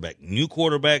rookie quarterback, new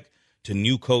quarterback to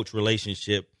new coach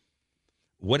relationship.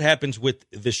 What happens with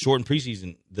the shortened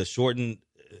preseason, the shortened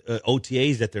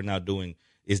OTAs that they're now doing?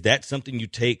 Is that something you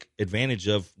take advantage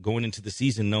of going into the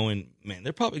season knowing, man,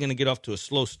 they're probably going to get off to a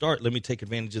slow start. Let me take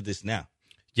advantage of this now.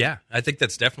 Yeah, I think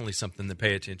that's definitely something to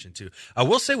pay attention to. I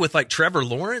will say with like Trevor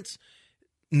Lawrence,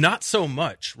 not so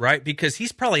much, right? Because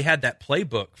he's probably had that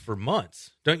playbook for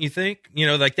months, don't you think? You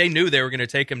know, like they knew they were going to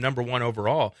take him number 1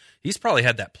 overall. He's probably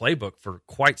had that playbook for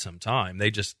quite some time.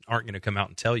 They just aren't going to come out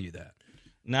and tell you that.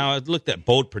 Now, I looked at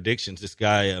bold predictions this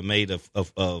guy made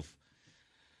of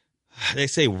they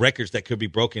say records that could be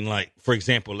broken. Like, for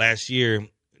example, last year,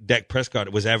 Dak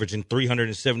Prescott was averaging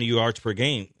 370 yards per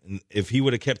game. If he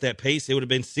would have kept that pace, it would have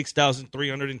been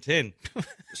 6,310,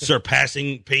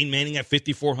 surpassing Peyton Manning at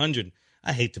 5,400.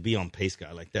 I hate to be on pace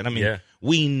guy like that. I mean,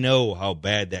 we know how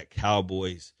bad that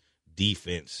Cowboys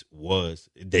defense was.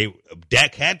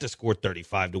 Dak had to score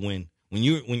 35 to win.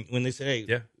 When they say,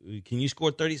 hey, can you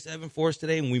score 37 for us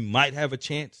today? And we might have a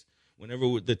chance.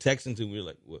 Whenever the Texans, and we were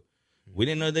like, well, we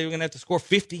didn't know they were going to have to score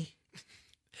 50.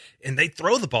 And they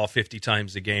throw the ball 50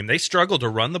 times a game. They struggled to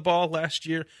run the ball last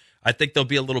year. I think they'll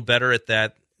be a little better at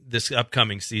that this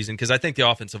upcoming season because I think the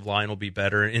offensive line will be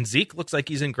better. And Zeke looks like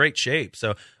he's in great shape.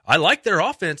 So I like their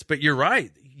offense, but you're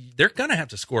right. They're going to have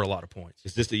to score a lot of points.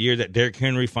 Is this the year that Derrick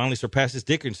Henry finally surpasses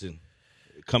Dickerson,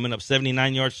 coming up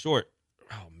 79 yards short?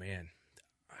 Oh, man.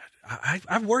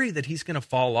 I worry that he's going to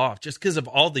fall off just because of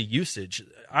all the usage.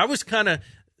 I was kind of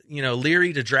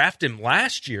leery to draft him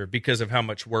last year because of how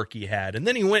much work he had. And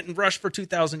then he went and rushed for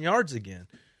 2,000 yards again.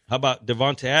 How about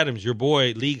Devonta Adams, your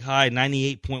boy, league high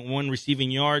 98.1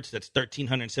 receiving yards. That's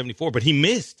 1,374, but he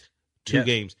missed 2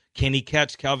 games. Can he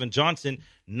catch Calvin Johnson?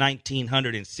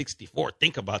 1,964.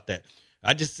 Think about that.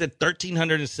 I just said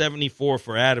 1,374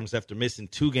 for Adams after missing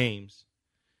 2 games,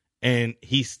 and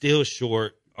he's still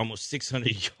short almost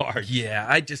 600 yards.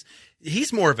 Yeah,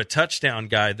 he's more of a touchdown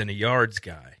guy than a yards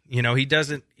guy. He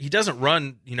doesn't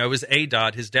run, his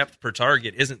ADOT, his depth per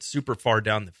target isn't super far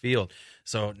down the field.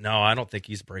 So, no, I don't think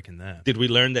he's breaking that. Did we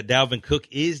learn that Dalvin Cook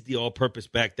is the all-purpose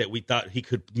back that we thought he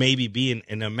could maybe be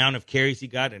in the amount of carries he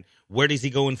got? And where does he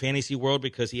go in fantasy world?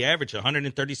 Because he averaged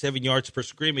 137 yards per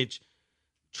scrimmage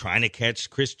trying to catch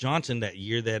Chris Johnson that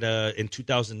year in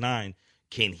 2009.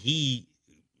 Can he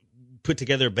put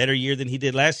together a better year than he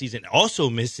did last season, also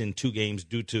missing 2 games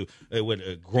due to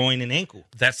a groin and ankle?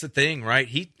 That's the thing, right?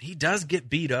 He does get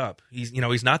beat up.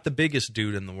 He's not the biggest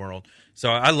dude in the world. So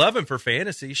I love him for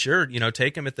fantasy. Sure,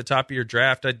 take him at the top of your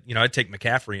draft. I'd take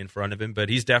McCaffrey in front of him, but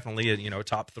he's definitely a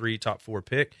top 3, top 4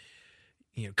 pick.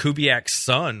 Kubiak's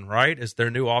son, right, is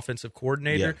their new offensive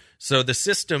coordinator. Yeah. So the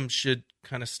system should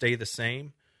kind of stay the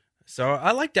same. So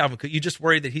I like Dalvin Cook. You just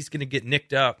worry that he's going to get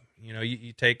nicked up.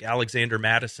 You take Alexander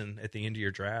Madison at the end of your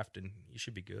draft, and you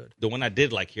should be good. The one I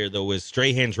did like here, though, was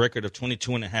Strahan's record of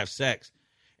 22.5 sacks.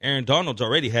 Aaron Donald's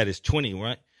already had his 20,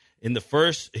 right? In the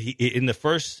first,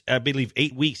 I believe,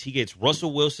 8 weeks, he gets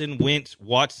Russell Wilson, Wentz,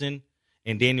 Watson,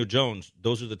 and Daniel Jones.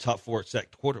 Those are the top 4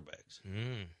 sacked quarterbacks.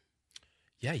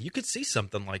 Yeah, you could see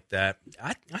something like that.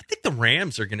 I think the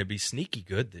Rams are going to be sneaky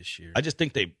good this year. I just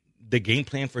think the game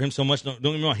plan for him so much. Don't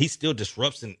get me wrong, he still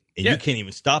disrupts, and you can't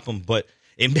even stop him, but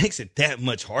it makes it that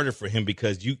much harder for him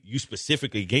because you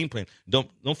specifically game plan.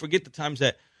 Don't forget the times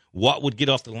that Watt would get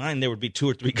off the line, there would be 2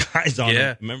 or 3 guys on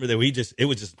him. Remember that it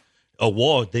was just a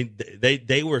wall.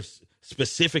 They were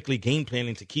specifically game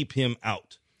planning to keep him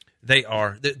out. They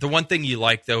are. The one thing you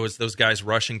like, though, is those guys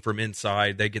rushing from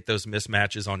inside. They get those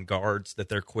mismatches on guards that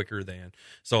they're quicker than.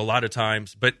 So a lot of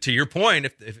times, but to your point,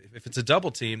 if it's a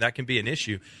double team, that can be an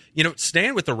issue.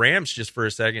 Staying with the Rams just for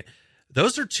a second,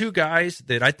 those are 2 guys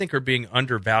that I think are being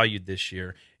undervalued this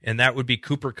year, and that would be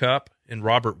Cooper Kupp and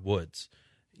Robert Woods.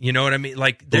 You know what I mean?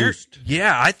 Like,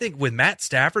 I think with Matt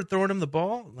Stafford throwing them the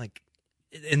ball,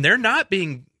 and they're not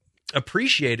being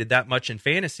appreciated that much in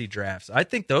fantasy drafts. I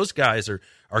think those guys are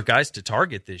guys to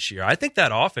target this year. I think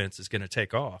that offense is going to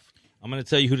take off. I'm going to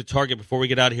tell you who to target before we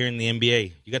get out of here in the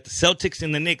NBA. You got the Celtics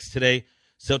and the Knicks today.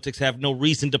 Celtics have no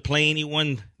reason to play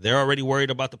anyone. They're already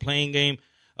worried about the playing game,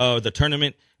 the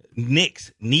tournament.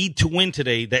 Knicks need to win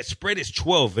today. That spread is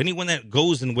 12. Anyone that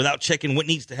goes and without checking what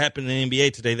needs to happen in the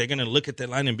NBA today, they're going to look at that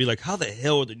line and be like, how the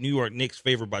hell are the New York Knicks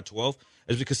favored by 12?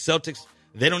 It's because Celtics,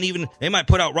 they might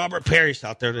put out Robert Parrish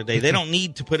out there today. They don't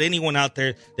need to put anyone out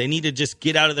there. They need to just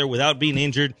get out of there without being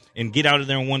injured and get out of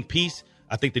there in one piece.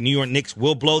 I think the New York Knicks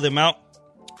will blow them out.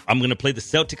 I'm going to play the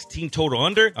Celtics team total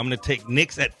under. I'm going to take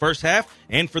Knicks at first half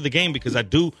and for the game because I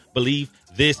do believe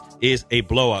this is a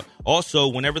blowout. Also,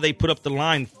 whenever they put up the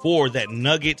line for that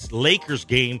Nuggets-Lakers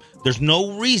game, there's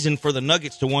no reason for the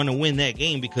Nuggets to want to win that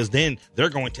game because then they're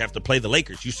going to have to play the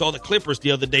Lakers. You saw the Clippers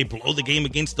the other day blow the game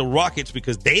against the Rockets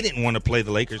because they didn't want to play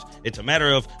the Lakers. It's a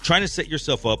matter of trying to set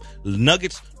yourself up.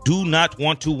 Nuggets do not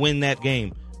want to win that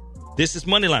game. This is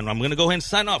Moneyline. I'm going to go ahead and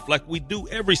sign off like we do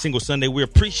every single Sunday. We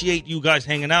appreciate you guys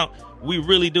hanging out. We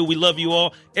really do. We love you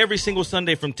all. Every single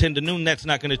Sunday from 10 to noon. That's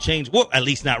not going to change. Well, at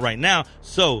least not right now.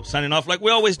 So, signing off like we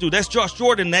always do. That's Josh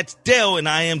Jordan. That's Dell. And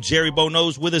I am Jerry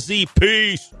Bonos with a Z.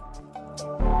 Peace.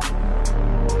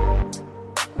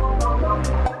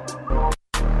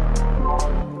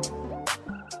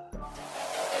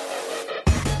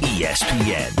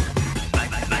 ESPN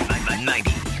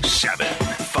 97.